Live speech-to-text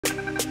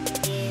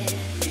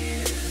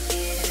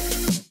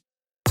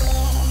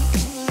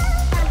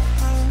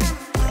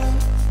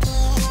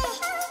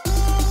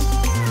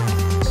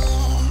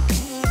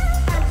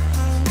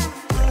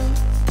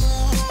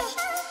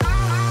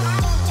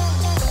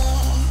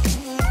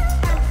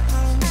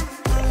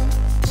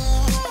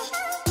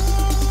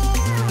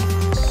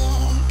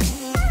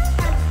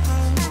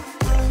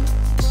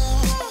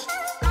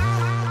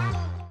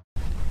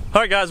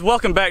Alright guys,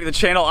 welcome back to the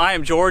channel. I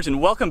am George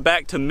and welcome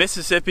back to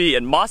Mississippi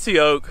and Mossy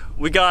Oak.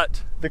 We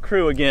got the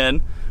crew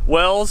again.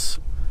 Wells,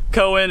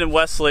 Cohen, and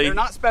Wesley. They're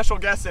not special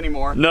guests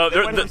anymore. No, they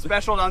went from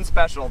special to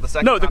unspecial the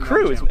second time. No, the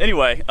crew is,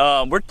 anyway,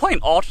 we're playing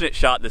alternate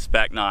shot this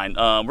back nine.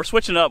 We're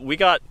switching up. We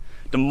got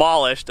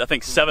demolished, I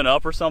think 7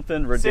 up or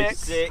something.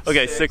 Six.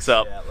 Okay, 6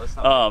 up.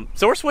 Yeah,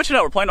 so we're switching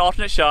up. We're playing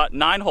alternate shot,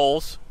 9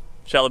 holes.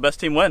 Shall the best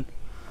team win?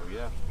 Oh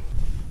yeah.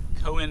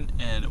 Cohen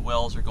and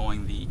Wells are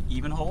going the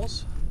even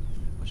holes,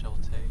 which I will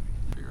take.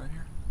 Be right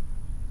here.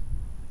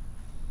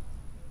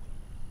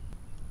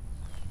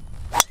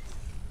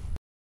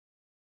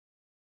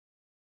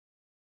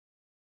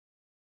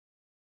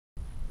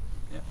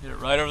 Yeah, hit it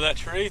right over that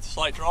tree. It's a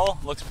slight draw.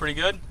 Looks pretty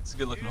good. It's a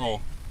good looking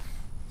hole.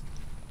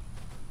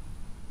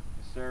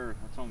 Yes, sir.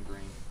 That's on green.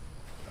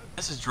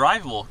 This is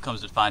drivable, comes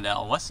to find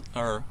out.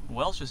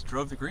 Wells just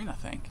drove the green, I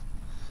think.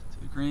 So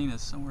the green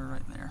is somewhere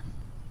right there.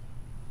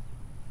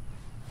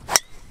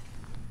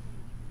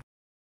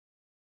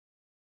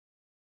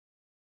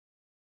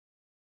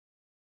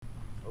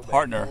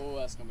 Partner, Oh,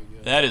 that's gonna be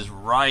good. That is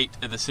right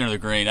at the center of the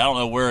green. I don't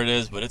know where it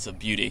is, but it's a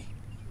beauty.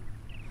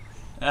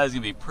 That is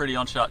gonna be pretty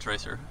on Shot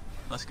Tracer.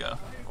 Let's go.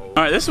 All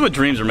right, this is what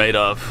dreams are made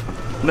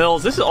of.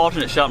 Mills, this is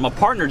alternate shot. My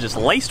partner just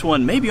laced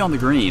one maybe on the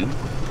green.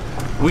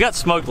 We got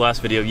smoked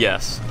last video,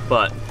 yes,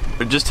 but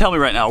just tell me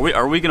right now,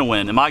 are we gonna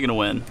win? Am I gonna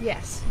win?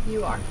 Yes,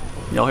 you are.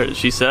 Y'all heard what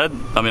she said?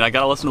 I mean, I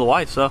gotta listen to the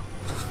wife, so.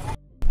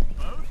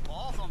 Both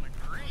balls on the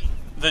green.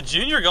 The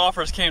junior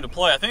golfers came to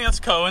play. I think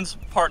that's Cohen's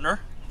partner.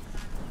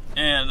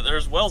 And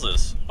there's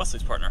Wells's,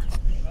 Wesley's partner.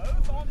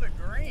 Both on the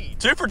green.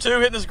 2 for 2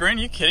 hitting this green.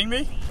 Are you kidding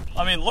me?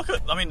 I mean, look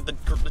at. I mean, the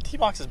tee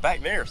box is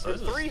back there, so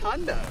this is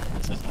 300.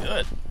 This is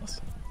good.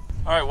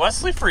 All right,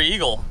 Wesley for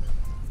eagle.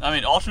 I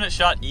mean, alternate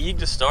shot eag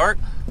to start.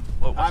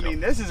 Whoa, I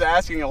mean, this is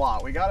asking a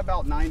lot. We got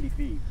about 90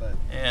 feet, but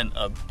and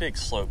a big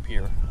slope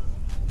here.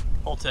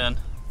 Hole 10.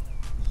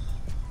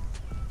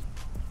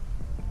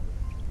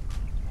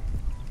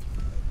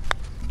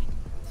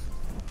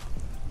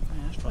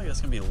 Man, I feel like that's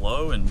gonna be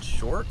low and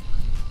short.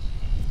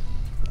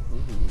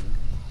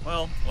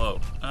 Well,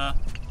 whoa.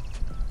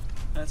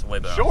 That's way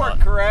better. Short,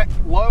 correct.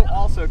 Low,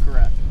 also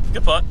correct.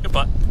 Good putt, good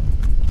putt.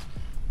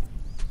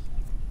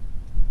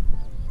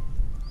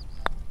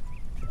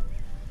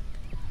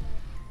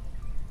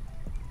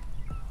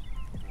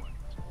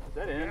 Is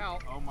that in?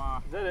 Oh my.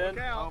 Is that in?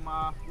 Look out. Oh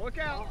my. Look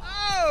out.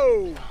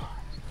 Oh!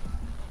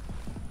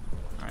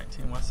 All right,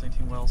 Team Wesley,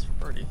 Team Wells for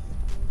birdie.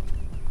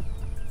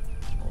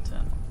 Hole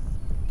 10.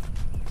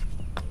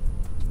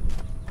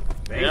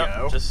 There you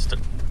go. Just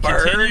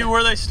continue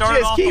where they started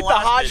Just off keep the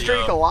last the hot video.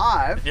 streak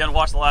alive. If you haven't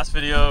watched the last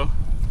video,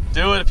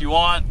 do it if you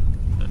want.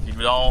 If you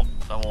don't,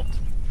 I won't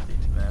be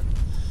too mad.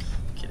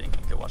 Kidding.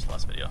 Go watch the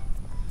last video.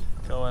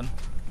 Cohen,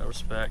 no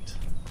respect,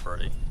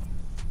 birdie.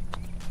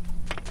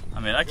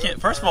 I mean, I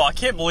can't. First of all, I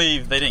can't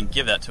believe they didn't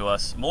give that to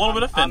us. I'm a little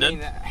bit offended. I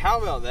mean,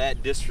 how about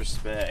that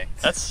disrespect?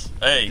 That's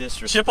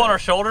chip on our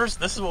shoulders.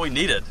 This is what we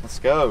needed. Let's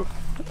go.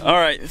 All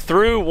right,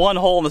 through one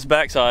hole on this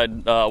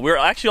backside, we're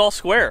actually all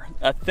square.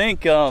 I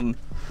think the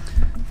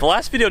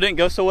last video didn't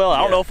go so well. I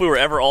don't know if we were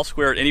ever all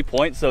square at any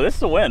point, so this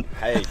is a win.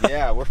 Hey,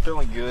 yeah, we're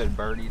feeling good,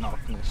 birdie, off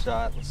from the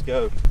shot. Let's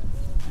go.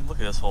 Man, look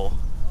at this hole.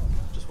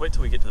 Just wait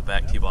till we get to the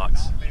back tee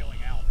box.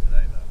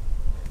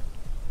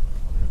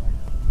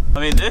 I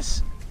mean,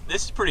 this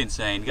is pretty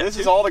insane. This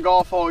is all the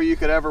golf hole you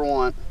could ever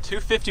want.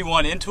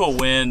 251 into a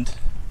wind.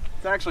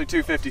 It's actually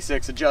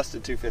 256,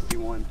 adjusted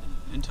 251.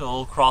 Into a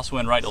little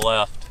crosswind right to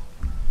left.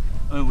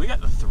 I mean, we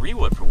got the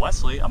 3-wood for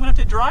Wesley. I'm gonna have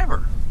to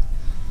driver.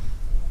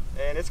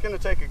 And it's gonna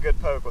take a good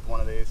poke with one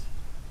of these.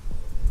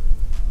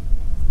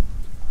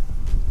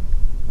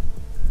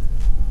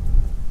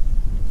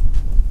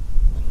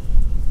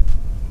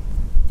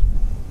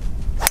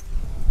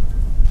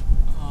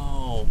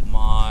 Oh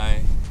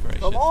my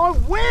gracious. Come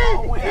on,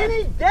 win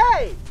any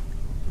day!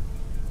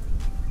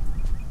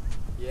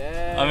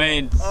 Yeah. I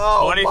mean,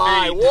 Oh 20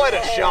 my, feet. what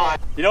a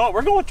shot! You know what?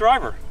 We're going with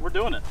driver. We're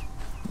doing it.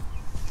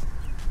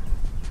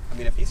 I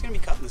mean, if he's going to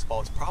be cutting this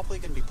ball, it's probably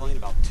going to be playing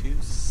about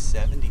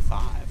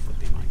 275 would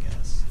be my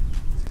guess.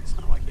 It's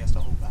not like he has to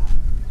hold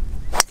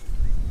back.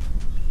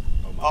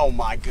 Oh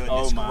my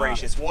goodness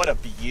gracious, what a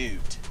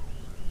beaut.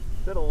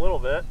 Sit a little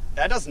bit.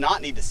 That does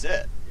not need to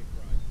sit.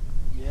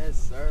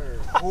 Yes, sir.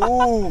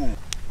 Ooh!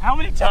 How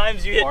many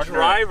times you hit Partner.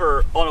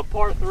 driver on a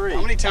par 3?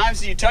 How many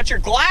times do you touch your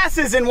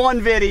glasses in one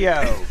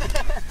video?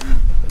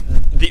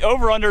 The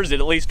over-under is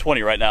at least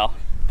 20 right now.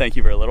 Thank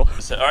you very little.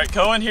 All right,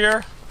 Cohen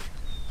here.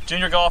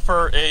 Junior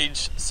golfer,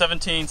 age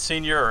 17,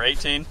 senior or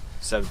 18?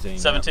 17.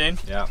 17?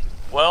 Yeah.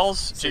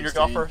 Wells, junior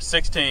 16. golfer,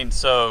 16.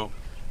 So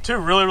 2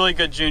 really, really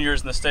good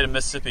juniors in the state of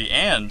Mississippi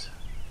and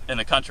in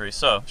the country.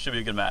 So should be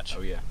a good match.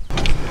 Oh, yeah.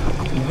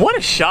 What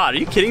a shot. Are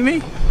you kidding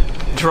me?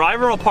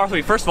 Driver on par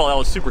 3. First of all, that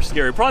was super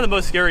scary. Probably the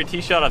most scary tee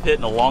shot I've hit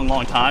in a long,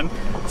 long time.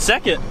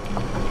 Second,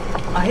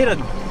 I hit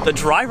a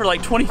driver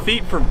like 20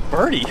 feet for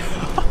birdie.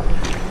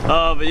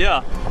 But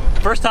yeah,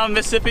 first time in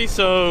Mississippi,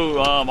 so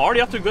already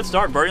off to a good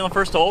start. Birdie on the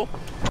first hole.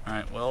 All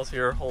right, Wells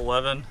here, hole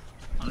 11.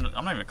 I'm not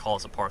even gonna call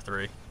this a par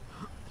 3.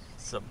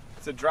 It's a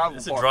It's a drivable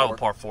It's a drivable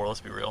par 4,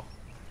 let's be real.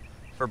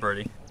 For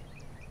birdie.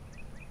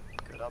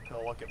 Good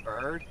uphill look at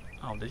bird.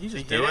 Oh, did he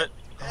just do it?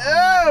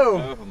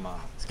 Oh!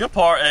 It's a good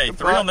par. Hey, Good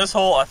 3 par. on this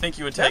hole, I think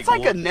you would take. That's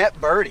like a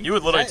net birdie. You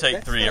would literally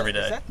take 3 every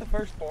day. Is that the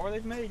first par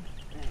they've made?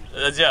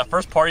 Yeah,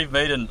 first par you've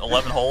made in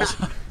 11 holes.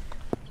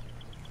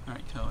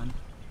 Alright, Cohen.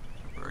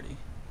 Birdie.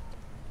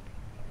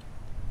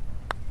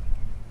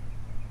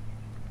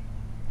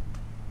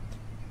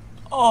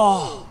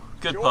 Oh,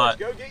 good George, putt.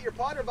 go get your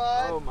putter,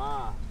 bud. Oh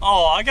my.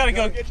 Oh, I gotta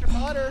Go go. get your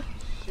putter.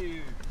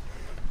 Shoot.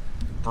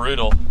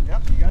 Brutal.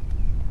 Yep, you got.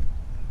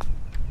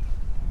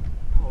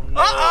 Oh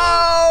no.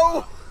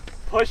 Uh-oh!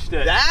 Pushed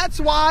it. That's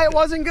why it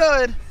wasn't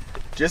good.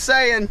 Just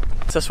saying.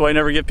 That's why you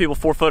never give people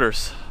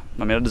 4-footers.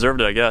 I mean, I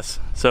deserved it, I guess.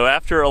 So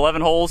after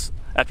 11 holes,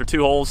 after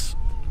 2 holes,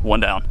 1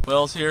 down.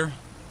 Wells here,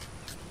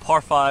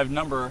 par 5,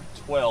 number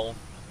 12,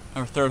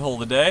 our 3rd hole of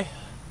the day.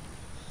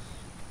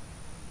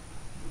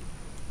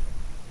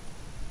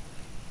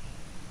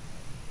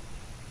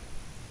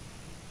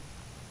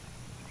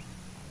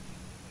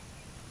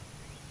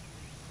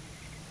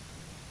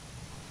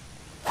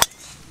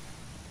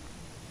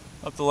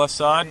 Up the left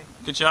side.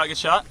 Good shot, good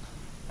shot.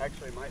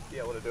 Actually, might be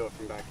able to do it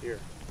from back here.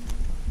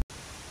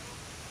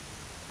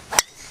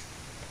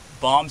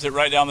 Bombs it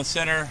right down the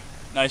center.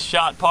 Nice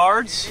shot,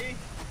 Pards.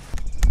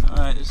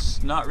 Alright,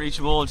 it's not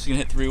reachable. Just gonna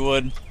hit 3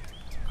 wood.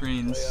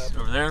 Greens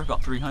over there,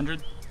 about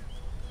 300.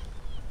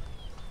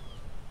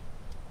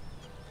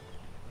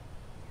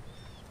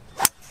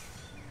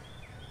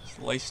 Just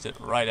laced it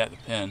right at the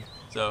pin.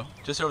 So,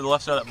 just over the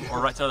left side of that, or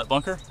right side of that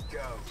bunker.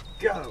 Go,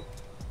 go.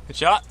 Good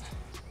shot.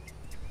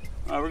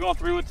 Alright, we're going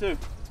 3 wood too.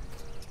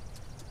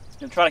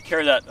 Gonna try to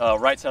carry that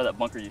right side of that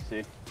bunker you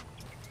see.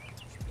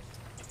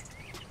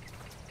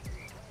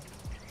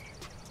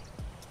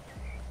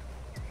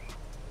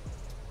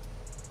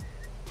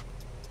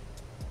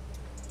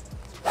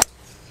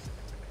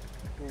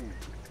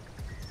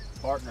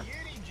 Partner.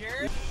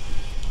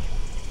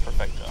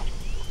 Perfecto.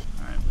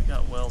 Alright, we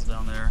got Wells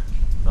down there,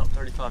 about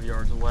 35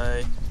 yards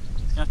away.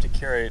 He's gonna have to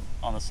carry it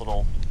on this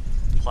little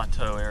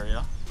plateau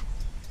area.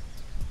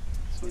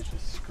 This one's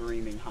just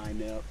screaming high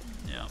nip.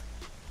 Yeah.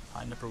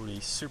 High nipper would be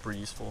super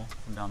useful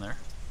from down there.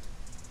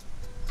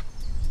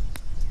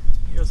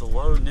 Here's a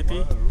low nippy.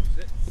 Whoa.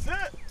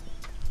 Sit!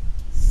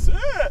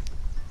 Sit!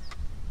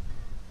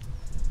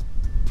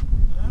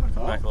 That'll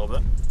come back a little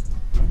bit.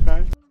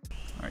 Okay.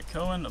 Alright,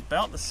 Cohen,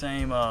 about the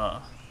same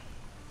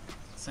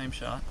same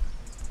shot.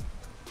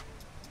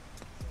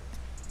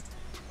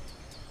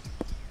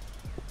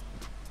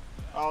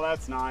 Oh,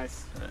 that's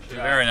nice.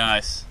 Very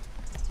nice.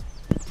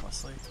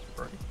 Wesley,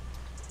 birdie.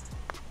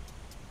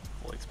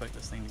 Fully expect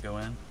this thing to go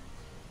in.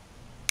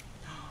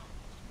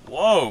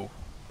 Whoa!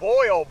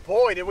 Boy, oh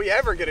boy, did we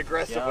ever get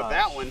aggressive with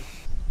that Gosh. one.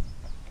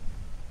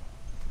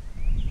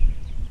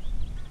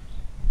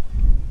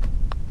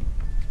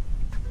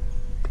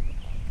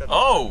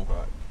 Oh!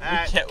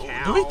 That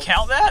Do we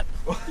count that?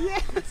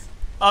 Yes.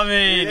 I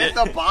mean, At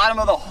the bottom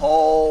of the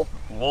hole.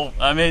 well,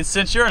 I mean,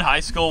 since you're in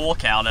high school, we'll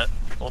count it.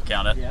 We'll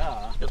count it.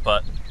 Yeah. Good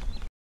putt.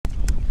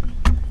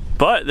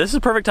 But this is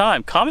a perfect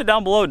time. Comment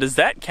down below, does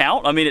that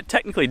count? I mean, it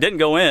technically didn't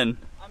go in,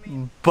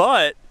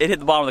 but it hit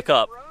the bottom of the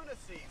cup. Corona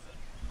season.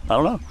 I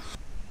don't know.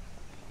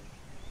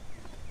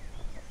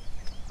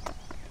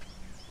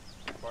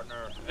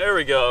 Partner. There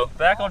we go.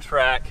 Back on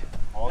track.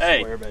 All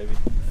Hey. square, baby.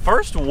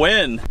 First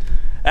win.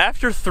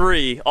 After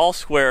 3, all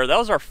square. That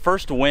was our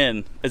first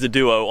win as a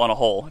duo on a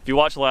hole. If you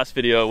watch the last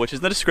video, which is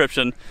in the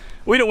description,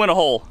 we didn't win a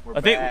hole. We're I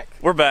think back.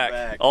 we're back. We're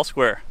back. All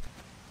square.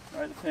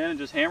 All right, the pin and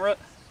just hammer it.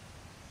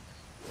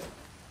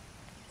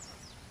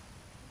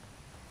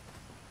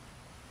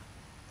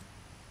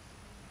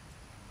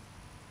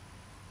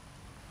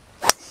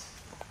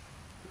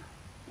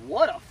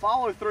 What a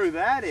follow through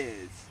that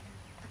is.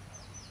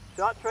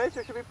 Shot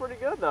tracer should be pretty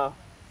good though.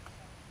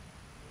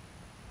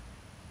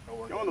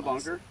 Go in the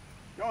bunker.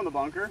 Go in the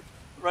bunker.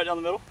 Right down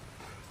the middle.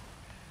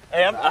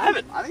 Hey, I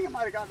haven't. I think it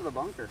might have got to the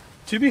bunker.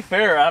 To be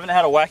fair, I haven't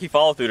had a wacky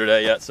follow through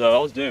today yet, so I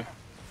was due.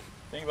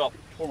 Think about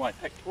tore my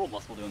pectoral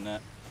muscle doing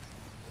that.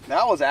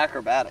 That was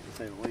acrobatic to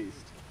say the least.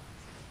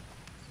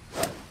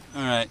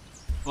 All right,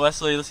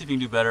 Wesley, let's see if you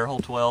can do better. Hole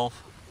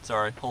 12.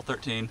 Sorry, hole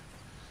 13.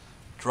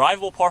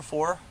 Drivable par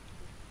 4.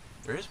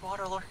 There is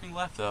water lurking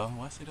left though.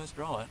 Wesley does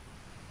draw it.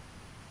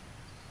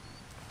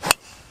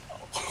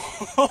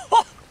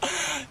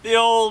 The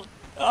old,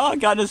 oh,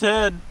 got in his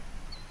head.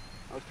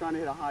 I was trying to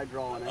hit a high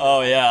draw. And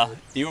Oh yeah,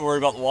 you were worried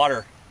about the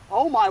water.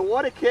 Oh my,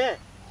 what a kick.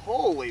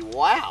 Holy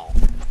wow.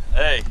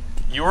 Hey,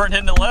 you weren't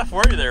hitting it left,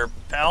 were you there,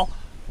 pal?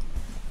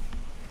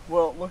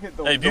 Well, look at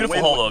the, Hey, beautiful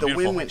the wind. hole, though, The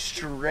beautiful. wind went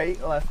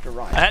straight left to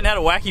right. I hadn't had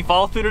a wacky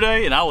follow through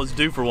today, and I was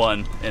due for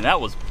one, and that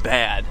was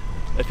bad.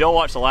 If y'all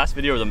watched the last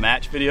video or the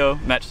match video,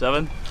 match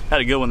 7, had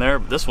a good one there,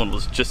 but this one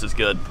was just as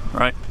good,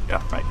 right?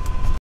 Yeah, right.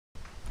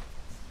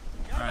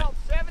 Got about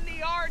 70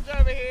 yards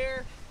over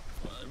here.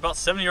 About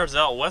 70 yards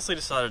out, Wesley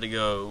decided to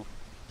go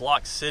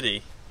Block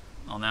City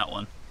on that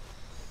one.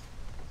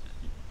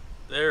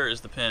 There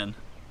is the pin.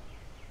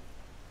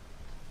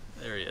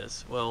 There he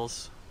is.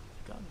 Wells.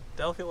 Got a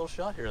delicate little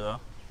shot here though.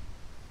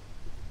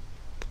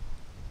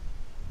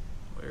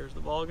 Where's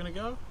the ball gonna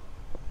go?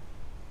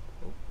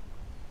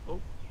 Oh.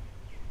 All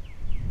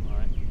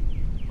right.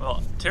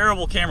 Well,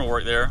 terrible camera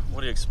work there.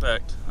 What do you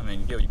expect? I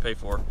mean, you get what you pay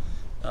for.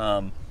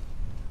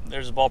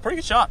 There's the ball. Pretty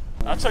good shot.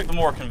 I took the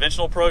more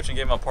conventional approach and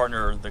gave my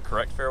partner the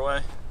correct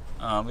fairway.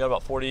 We got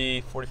about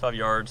 40, 45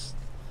 yards.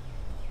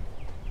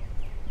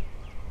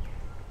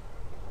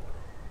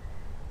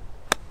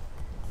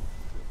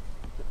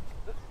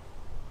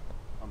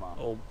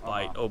 Oh,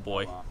 bite. Oh,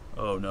 boy.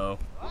 Oh, no.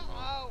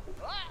 Uh-oh.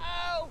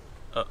 Uh-oh.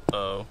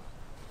 Uh-oh.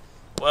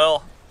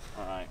 Well,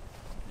 All right.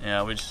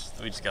 yeah, we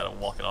just got to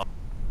walk it off.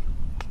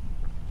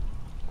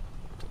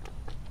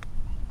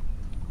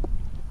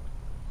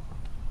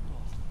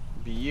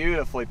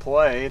 Beautifully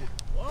played.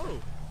 Whoa.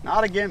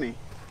 Not a gimme.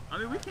 I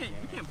mean, we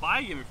can't buy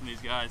a gimme from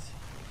these guys.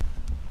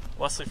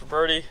 Wesley for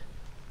birdie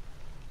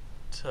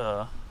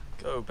to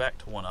go back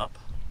to 1 up.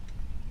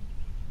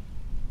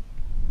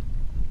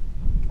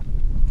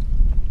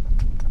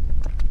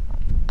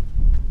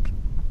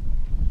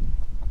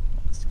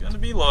 It's gonna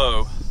be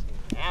low.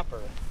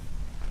 Snapper.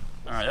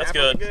 All right, that's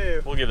Snapper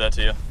good. We'll give that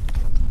to you.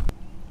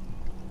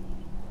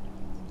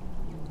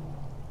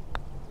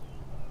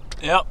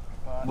 Yep.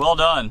 Well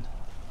done.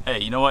 Hey,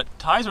 you know what?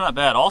 Ties are not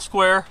bad. All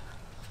square.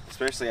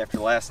 Especially after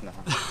last night.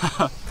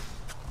 All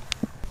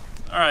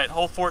right,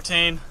 hole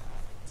 14.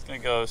 It's gonna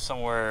go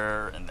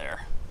somewhere in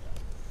there.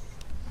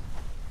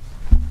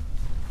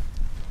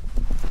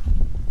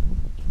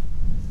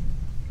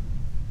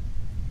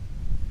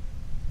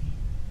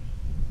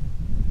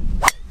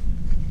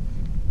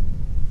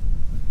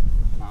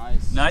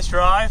 Nice. Nice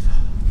drive.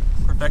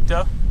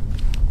 Perfecto.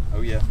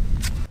 Oh yeah.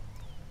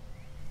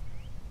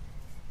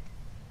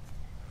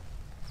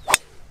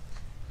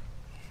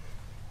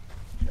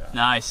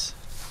 Nice.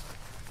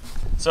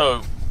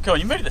 So,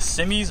 Cohen, you made the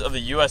semis of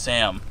the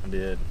USAM I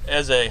did.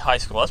 as a high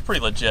school. That's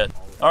pretty legit.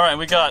 All right,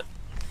 we got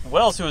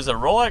Wells, who is a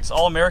Rolex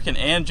All-American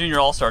and Junior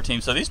All-Star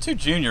team. So these two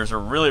juniors are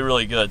really,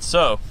 really good.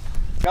 So,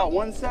 Got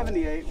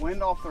 178,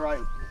 wind off the right.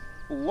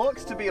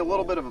 Looks to be a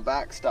little bit of a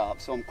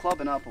backstop, so I'm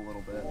clubbing up a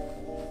little bit.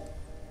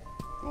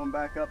 Going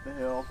back up the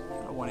hill.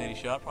 a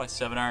 180 shot, probably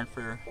 7 iron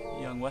for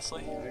young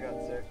Wesley. I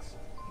got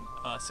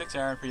 6. 6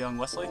 iron for young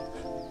Wesley.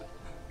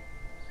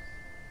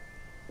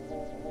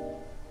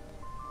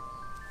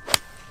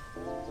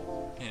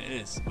 And it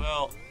is,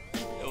 well,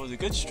 it was a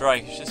good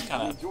strike. It's just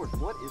kind of. George,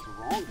 what is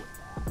wrong with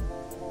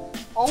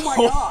that? Oh my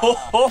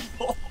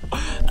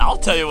God! I'll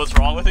tell you what's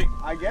wrong with it.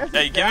 I guess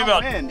Hey, it's give me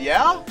about- downwind,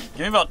 yeah? Give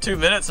me about 2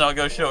 minutes and I'll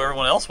go show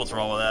everyone else what's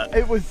wrong with that.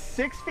 It was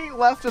 6 feet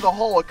left of the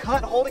hole, a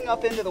cut holding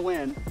up into the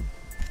wind.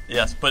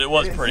 Yes, but it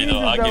was It pretty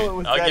seems though. as though it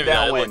was I'll dead give you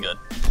that. It looked downwind.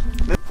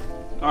 good.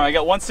 All right, I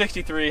got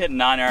 163, hitting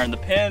 9 iron. The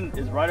pin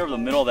is right over the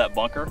middle of that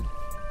bunker.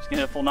 Just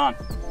gonna hit a full 9.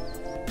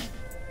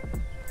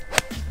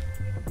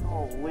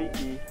 Oh,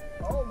 leaky.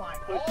 Oh my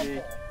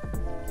Pushy.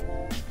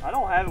 I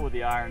don't have it with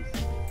the irons.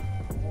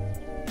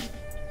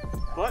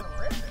 But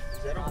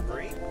Is that on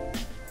green?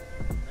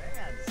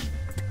 Man,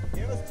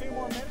 give us 2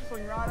 more minutes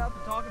when you're right up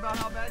and talk about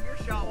how bad your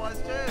shot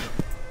was too.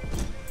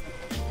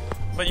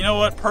 you know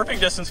what?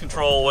 Perfect distance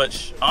control,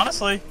 which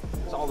honestly,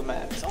 It's all that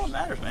matters. it's all that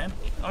matters, man.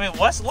 I mean,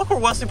 look where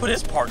Wesley put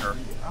his partner.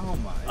 Oh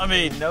my. I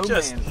mean, No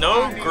just man's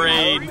no land.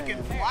 green.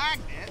 Freaking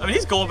flagged it. I mean,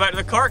 he's going back to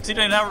the cart because he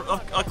didn't have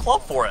a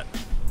club for it.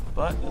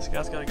 But this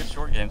guy's got a good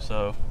short game,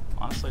 so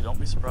honestly, don't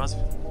be surprised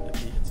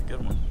if he hits a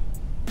good one.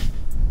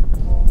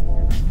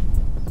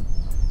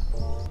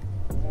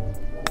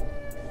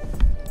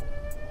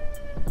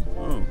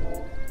 Ooh.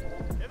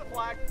 Hit the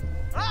flag.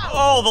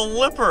 Oh, the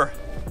lipper!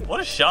 What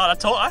a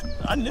shot!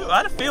 I knew, I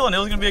had a feeling it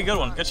was gonna be a good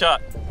one. Good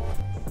shot.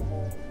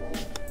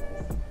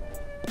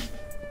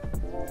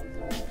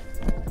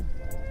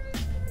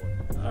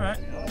 All right.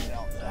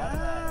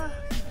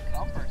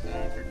 Comfort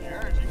zone for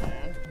Jersey,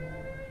 man.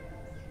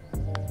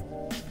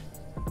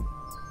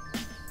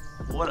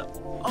 What?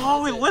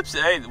 Oh, he lips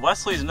it. Hey,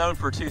 Wesley's known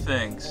for 2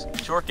 things: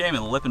 short game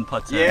and lipping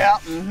putts in. Yeah.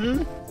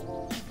 Mm-hmm.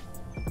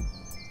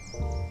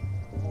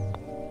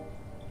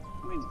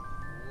 I mean,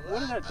 what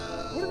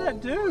did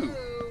that do?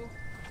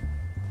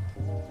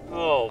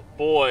 Oh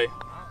boy.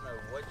 I don't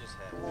know what just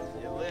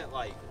happened. It went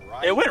like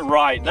right. It went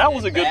right. That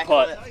was a good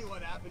putt. I'll tell you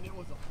what happened. It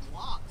was a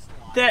block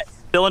slide. That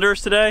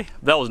cylinders today,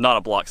 that was not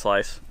a block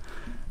slice.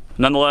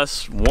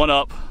 Nonetheless, 1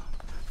 up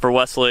for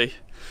Wesley,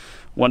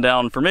 1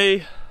 down for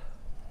me,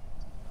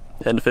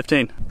 heading to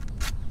 15.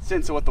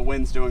 Sense of what the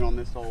wind's doing on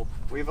this hole.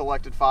 We've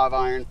elected 5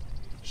 iron.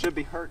 Should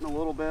be hurting a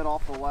little bit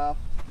off the left.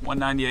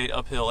 198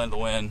 uphill into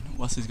the wind.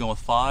 Wesley's going with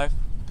 5.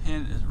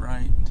 Pin is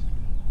right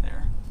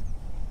there.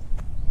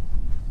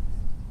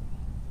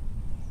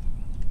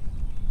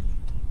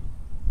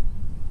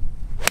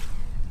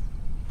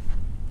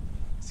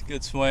 It's a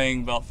good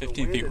swing, about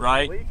 15 The feet wind is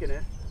right. leaking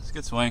it. It's a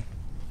good swing.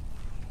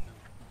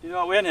 You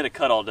know, we hadn't hit a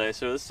cut all day,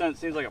 so this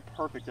seems like a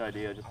perfect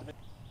idea. Just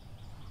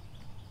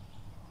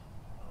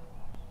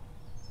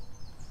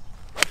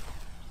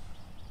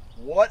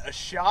What a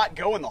shot.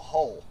 Go in the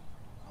hole.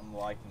 I'm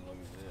liking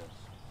looking at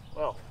this.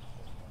 well,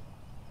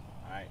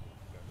 All right.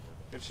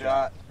 Good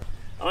shot.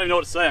 I don't even know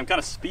what to say. I'm kind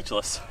of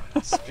speechless.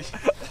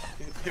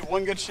 Hit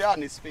one good shot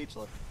and he's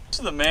speechless. This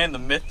is the man, the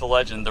myth, the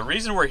legend. The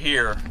reason we're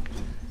here,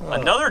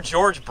 another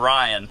George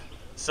Bryan.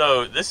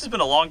 So this has been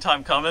a long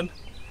time coming.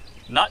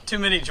 Not too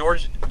many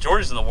Georges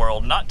in the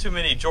world, not too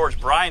many George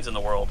Bryans in the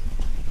world.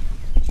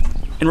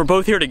 And we're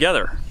both here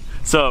together.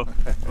 So,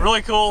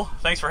 really cool.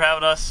 Thanks for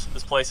having us.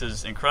 This place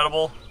is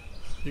incredible.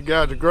 You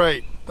guys are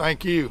great.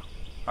 Thank you.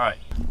 All right.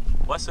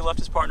 Wesley left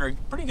his partner a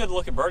pretty good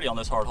looking birdie on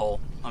this hard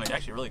hole. I mean,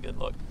 actually a really good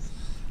look.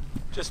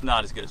 Just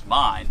not as good as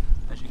mine,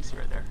 as you can see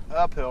right there.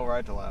 Uphill,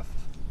 right to left.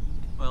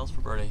 Wells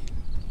for birdie.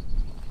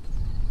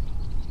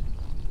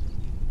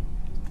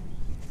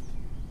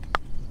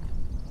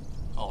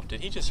 Oh,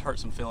 did he just hurt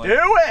some feeling? Do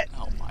it!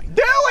 Oh my God.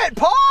 Do it,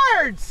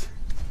 Pards!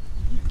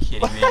 You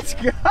kidding me? Let's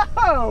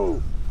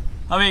go!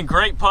 I mean,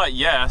 great putt,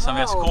 yes. I mean,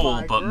 that's Oh, cool,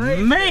 my but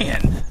gracious.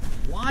 man,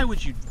 why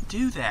would you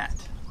do that?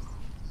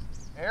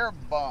 Air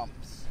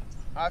bumps.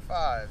 High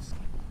fives.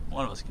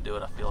 One of us can do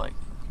it, I feel like.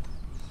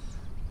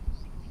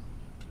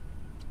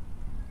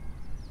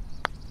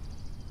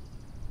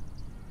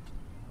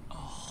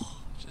 Oh,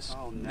 just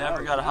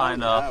never got it high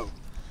enough.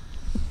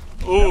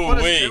 Ooh, Put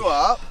us wee. 2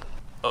 up.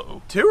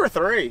 Uh-oh. 2 or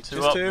 3? Two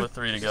Just up 2? with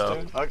 3 to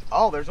go. Okay.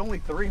 Oh, there's only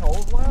 3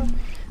 holes left?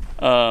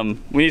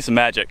 We need some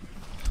magic.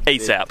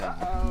 ASAP.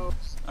 Uh-oh.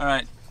 All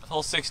right,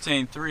 hole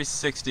 16,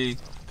 360.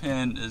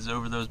 Pin is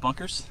over those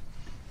bunkers.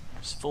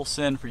 Just full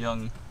send for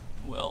young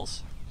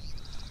Wells.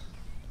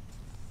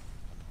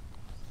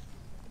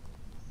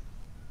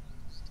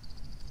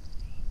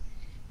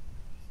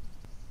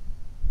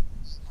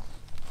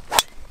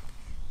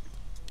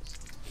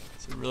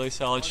 It's a really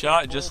solid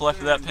shot, just left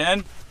of that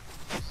pin.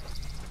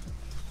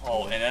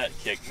 Oh, and that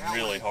kicked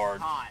really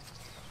hard.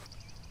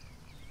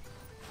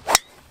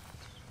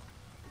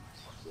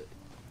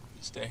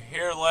 Just a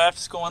hair left,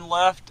 it's going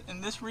left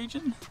in this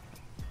region.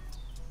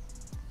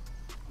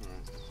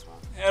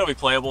 It'll be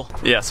playable.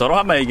 Yeah, so I don't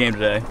have my A game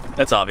today.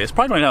 That's obvious.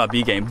 Probably don't have a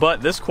B game,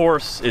 but this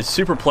course is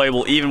super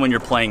playable even when you're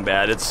playing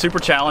bad. It's super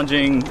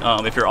challenging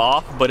if you're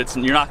off, but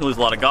you're not gonna lose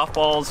a lot of golf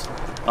balls.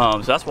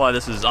 So that's why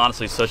this is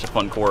honestly such a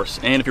fun course.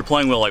 And if you're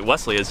playing well like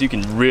Wesley is, you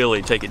can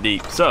really take it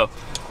deep. So,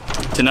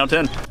 10 out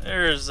of 10.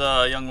 There's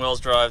young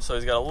Wells drive, so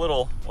Wesley's got a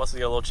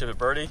little chip at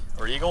birdie,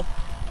 or eagle.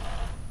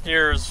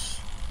 Here's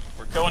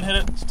where Cohen hit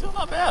it. Still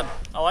not bad.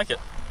 I like it.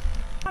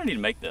 I need to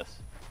make this.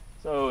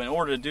 So in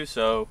order to do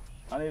so,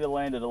 I need to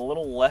land it a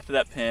little left of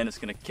that pin. It's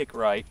gonna kick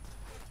right.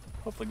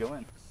 Hopefully go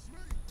in.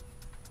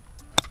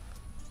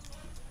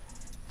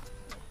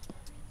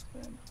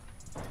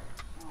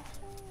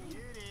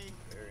 Beauty.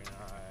 Very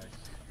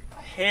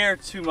nice. Hair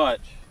too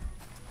much.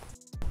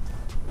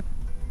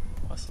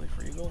 Wesley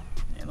for eagle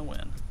and the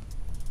win.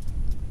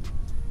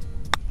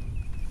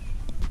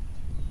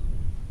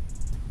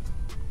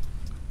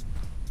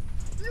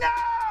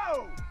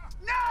 No!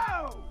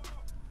 No!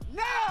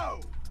 No!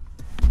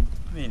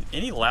 I mean,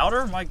 any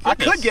louder? My goodness. I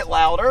could get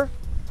louder.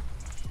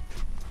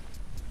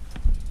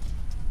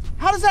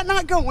 How does that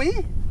not go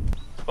in?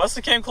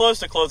 Wesley came close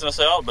to closing us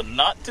out, but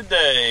not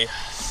today.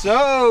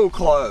 So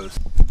close.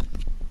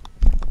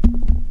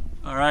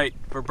 All right,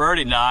 for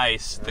birdie,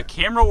 nice. The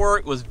camera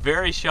work was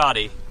very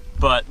shoddy,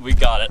 but we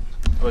got it.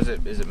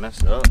 Is it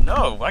messed up?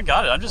 No, I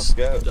got it.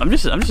 I'm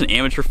just an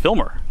amateur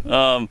filmer.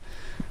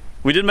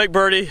 We did make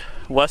birdie.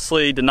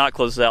 Wesley did not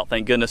close us out,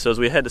 thank goodness. So as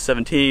we head to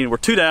 17, we're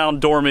 2 down,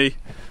 dormy.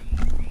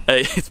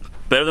 Hey, it's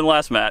better than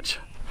last match.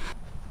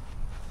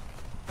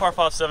 Par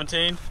 5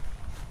 17.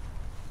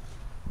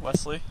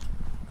 Wesley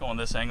going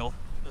this angle,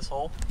 this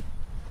hole.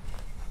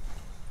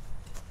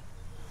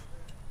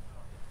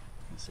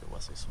 Let's see what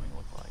Wesley's swing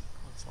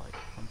looks like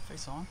from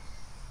face on.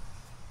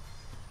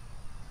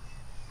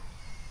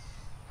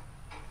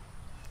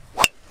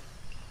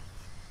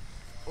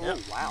 Oh, Yep.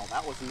 wow,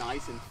 that was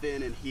nice and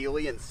thin and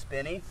heely and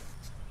spinny.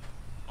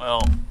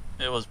 Well,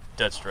 it was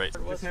dead straight.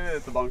 Let's hit it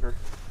at the bunker.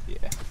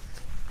 Yeah.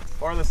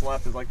 Farthest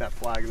left is like that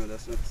flag in the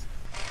distance.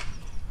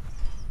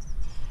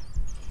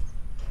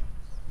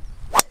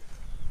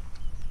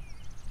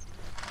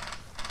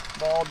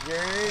 Ball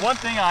Jerry. One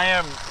thing I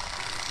am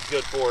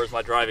good for is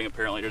my driving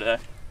apparently today.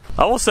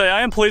 I will say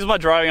I am pleased with my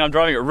driving. I'm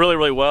driving it really,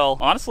 really well.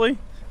 Honestly,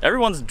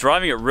 everyone's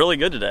driving it really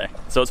good today,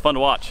 so it's fun to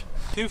watch.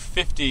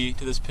 250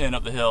 to this pin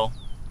up the hill,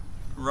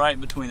 right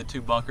between the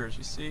 2 bunkers,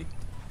 you see?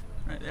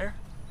 Right there.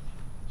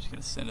 Just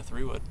gonna send a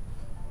 3-wood.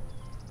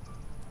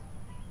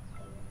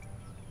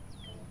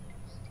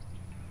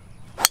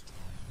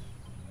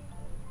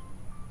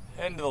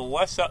 Heading to the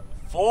left side.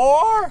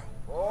 4!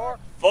 4.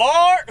 4!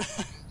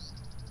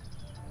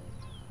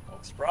 Oh,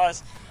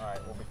 surprise.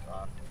 Alright, we'll be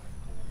fine.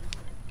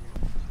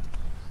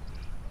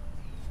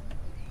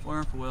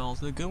 4 for Wells.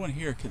 The good one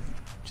here could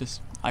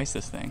just ice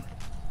this thing.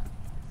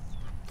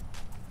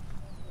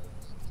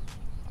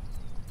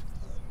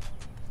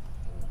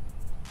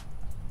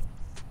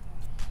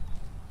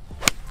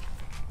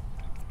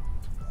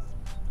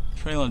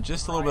 Trailing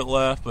just a little bit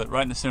left, but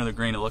right in the center of the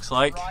green it looks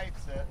like.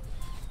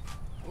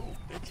 Ooh,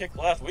 big kick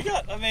left. We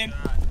got, I mean,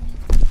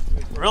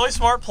 really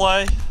smart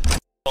play.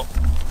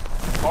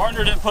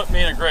 Partner didn't put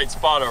me in a great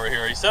spot over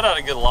here. He said I had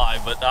a good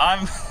lie, but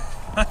I'm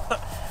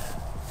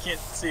can't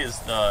see his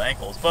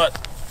ankles.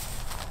 But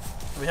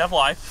we have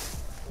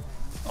life.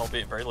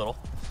 albeit very little.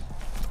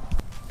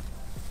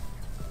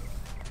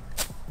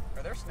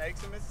 Are there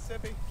snakes in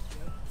Mississippi?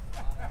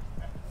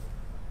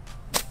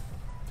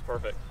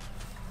 Perfect.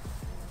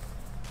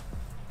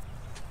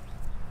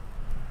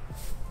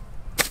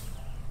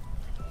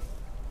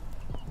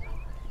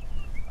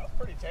 That's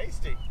pretty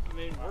tasty. I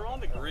mean, we're on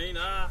the green.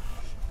 I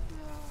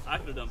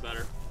could have done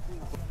better.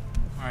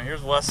 All right,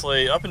 here's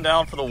Wesley, up and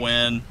down for the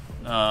win.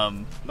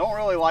 Don't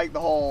really like the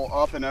whole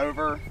up and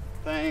over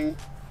thing,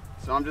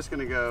 so I'm just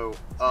gonna go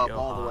up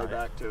all the way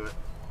back to it.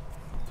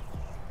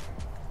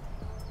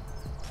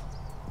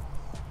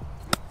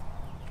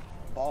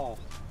 Ball.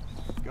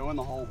 Go in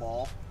the whole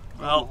ball.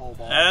 Well,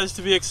 as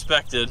to be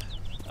expected.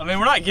 I mean,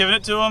 we're not giving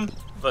it to him,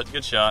 but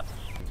good shot.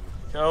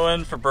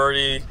 Going for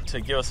birdie to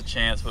give us a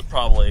chance, but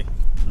probably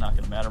not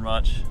gonna matter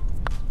much.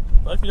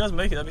 But if he doesn't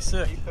make it, that'd be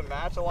sick. Keep the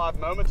match alive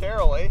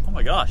momentarily. Oh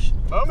my gosh.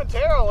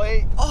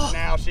 Momentarily. Oh.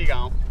 Now she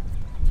gone.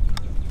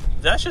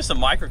 That's just a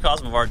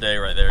microcosm of our day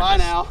right there. Bye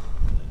now.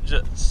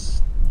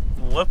 Just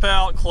whip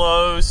out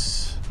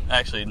close.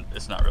 Actually,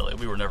 it's not really.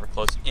 We were never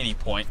close at any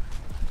point.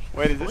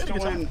 Wait, is this to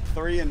win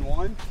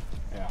 3-1?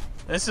 Yeah.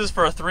 This is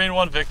for a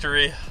 3-1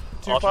 victory.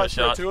 2 putts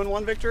for a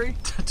 2-1 victory?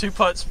 2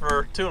 putts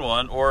for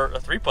 2-1, or a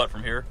 3 putt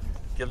from here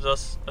gives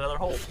us another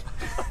hole.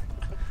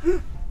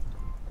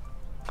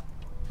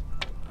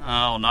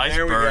 Oh, nice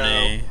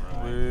birdie.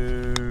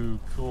 Woo,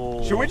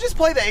 cool. Should we just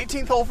play the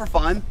 18th hole for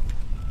fun?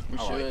 We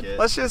should.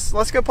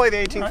 Let's go play the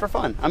 18th for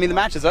fun. I mean, the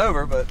match is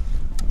over, but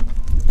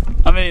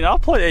I mean, I'll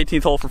play the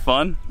 18th hole for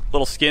fun.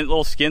 Little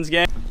skins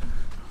game.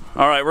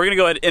 All right, we're gonna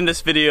go ahead and end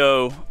this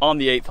video on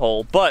the 8th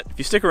hole, but if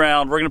you stick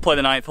around, we're gonna play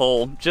the 9th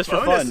hole just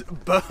for fun.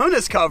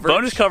 Bonus coverage.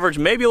 Bonus coverage,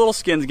 maybe a little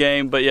skins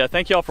game, but yeah,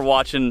 thank y'all for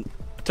watching.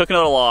 Took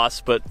another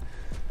loss, but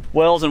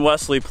Wells and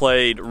Wesley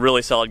played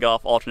really solid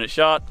golf, alternate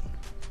shot.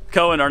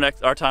 Cohen,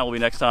 our time will be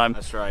next time.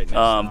 That's right.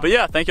 But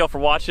yeah, thank y'all for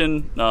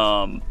watching.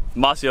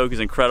 Mossy Oak is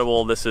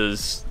incredible. This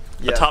is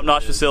a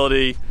top-notch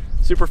facility.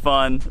 Super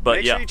fun. But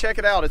make sure you check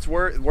it out. It's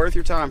worth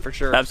your time for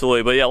sure.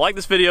 Absolutely. But yeah, like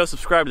this video,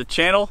 subscribe to the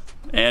channel,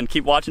 and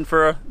keep watching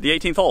for the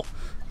 18th hole.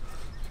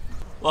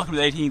 Welcome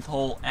to the 18th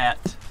hole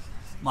at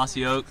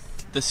Mossy Oak.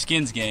 The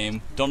skins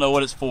game. Don't know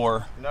what it's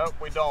for. Nope,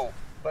 we don't.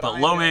 But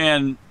low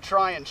man,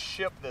 try and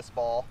ship this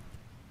ball.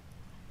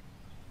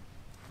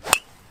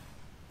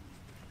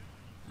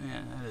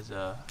 Man, that is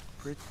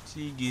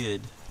pretty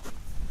good.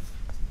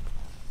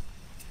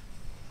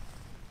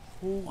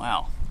 Oh,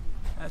 wow.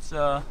 That's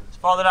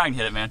farther than I can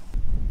hit it, man.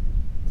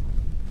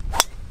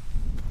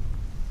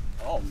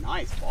 Oh,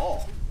 nice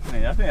ball. I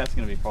mean, I think that's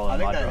going to be farther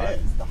than my drive. I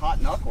think that is the hot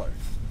knuckler.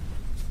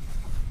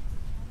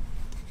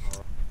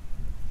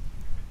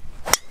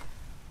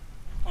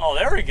 Oh,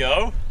 there we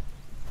go.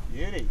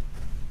 Beauty.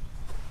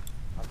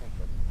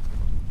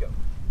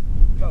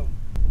 Go.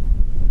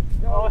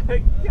 Oh, my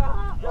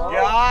God.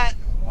 Got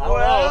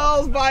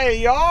Wells by a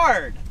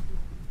yard.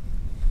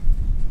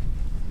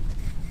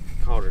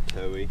 Called her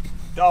Toey.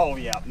 Oh,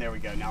 yeah, there we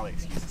go. Now the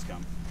excuses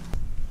come.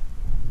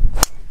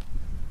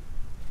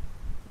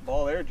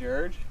 Ball there,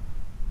 George.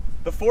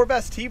 The 4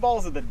 best tee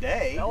balls of the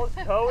day. That was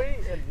Toey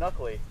and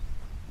Knuckly.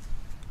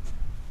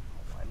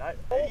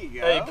 There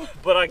you go. Hey,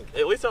 but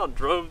at least I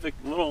drove the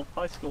little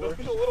high schooler.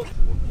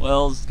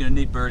 Wells gonna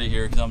need birdie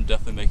here because I'm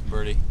definitely making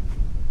birdie.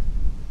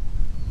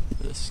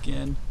 For the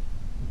skin.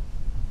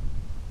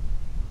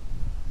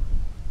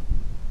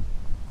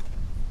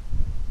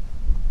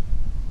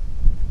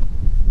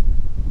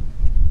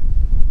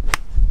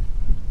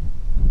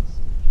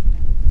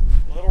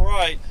 Little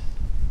right.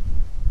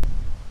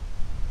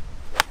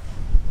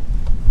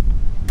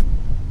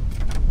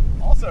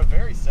 Also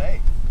very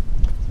safe.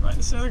 It's right in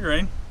the center of the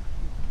green.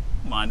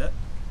 Don't mind it.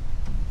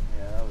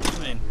 Yeah, that was.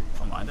 I mean,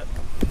 don't mind it.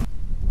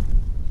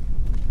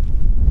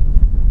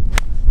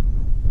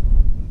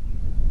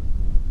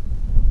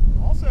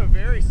 Also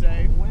very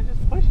safe. We're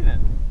just pushing it.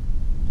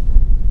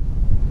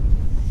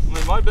 I mean,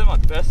 it might have been my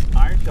best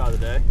iron shot of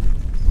the day.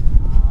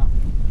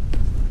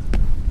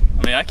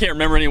 I mean, I can't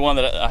remember anyone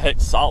that I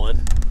hit solid.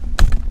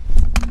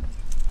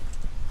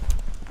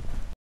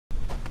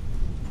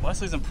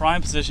 Wesley's in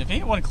prime position. If he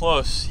hit one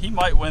close, he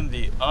might win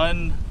the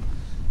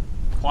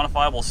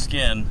unquantifiable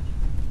skin.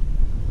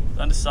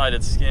 The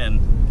undecided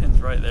skin. Pin's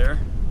right there.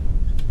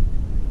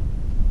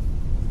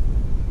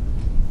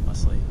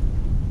 Wesley.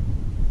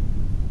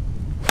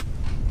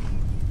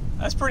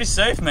 That's pretty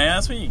safe, man.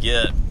 That's what you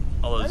get.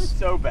 All those. That is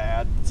so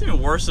bad. It's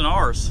even worse than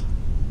ours.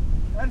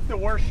 That's the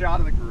worst shot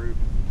of the group.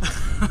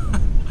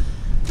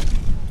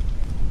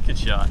 Good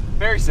shot.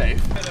 Very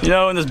safe. You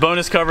know, in this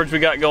bonus coverage we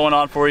got going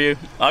on for you,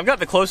 I've got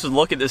the closest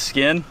look at this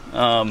skin.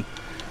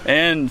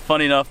 And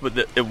funny enough, but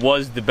it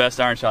was the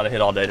best iron shot I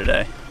hit all day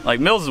today. Like,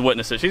 Mills has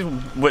witnessed it. She's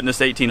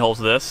witnessed 18 holes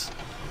of this.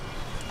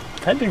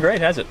 Hasn't been great,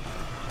 has it?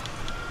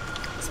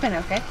 It's been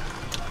okay.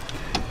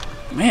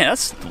 Man,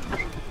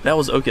 that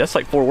was okay. That's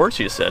like 4 words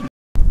she just said.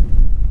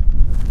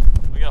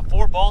 We got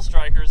 4 ball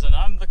strikers, and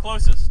I'm the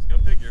closest. Go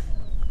figure.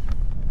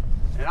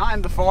 And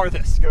I'm the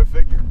farthest. Go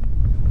figure.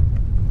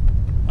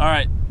 All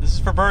right, this is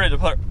for birdie to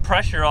put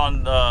pressure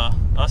on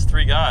us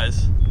 3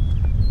 guys.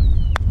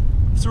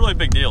 It's a really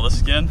big deal, this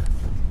skin.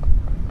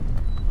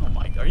 Oh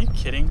my, are you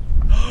kidding?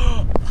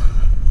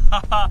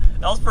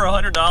 That was for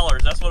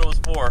 $100. That's what it was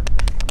for.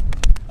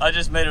 I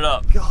just made it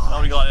up. That would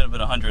have gone in at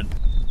 100.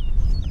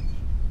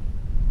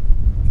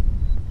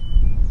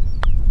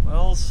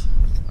 Wells,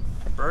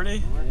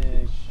 birdie,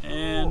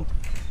 and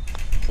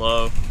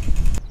low.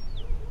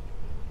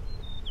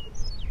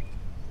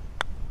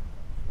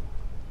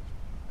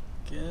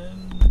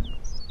 Again.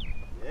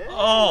 Yeah,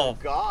 oh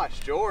gosh,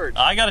 George.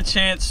 I got a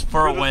chance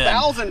for a win.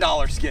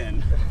 $1,000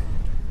 skin.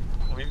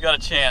 We've got a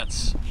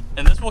chance.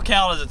 And this will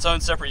count as its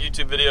own separate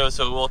YouTube video,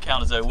 so it will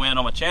count as a win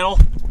on my channel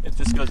if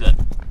this goes in.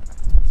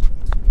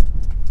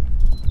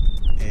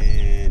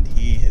 And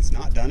he has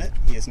not done it.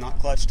 He has not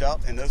clutched up,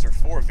 and those are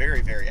 4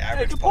 very, very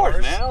average good pars.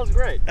 pars, man. That was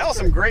great. That was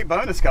some great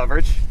bonus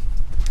coverage.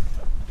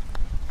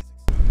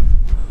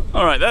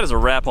 All right, that is a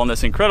wrap on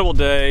this incredible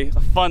day.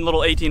 A fun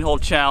little 18-hole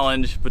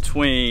challenge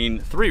between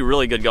 3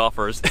 really good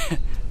golfers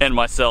and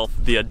myself,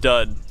 the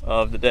dud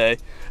of the day.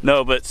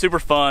 No, but super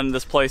fun.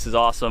 This place is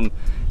awesome.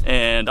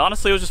 And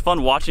honestly, it was just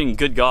fun watching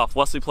good golf.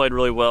 Wesley played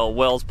really well.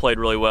 Wells played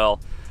really well.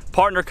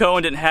 Partner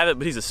Cohen didn't have it,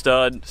 but he's a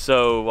stud.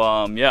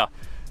 So yeah,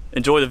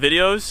 enjoy the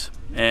videos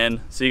and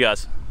see you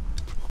guys.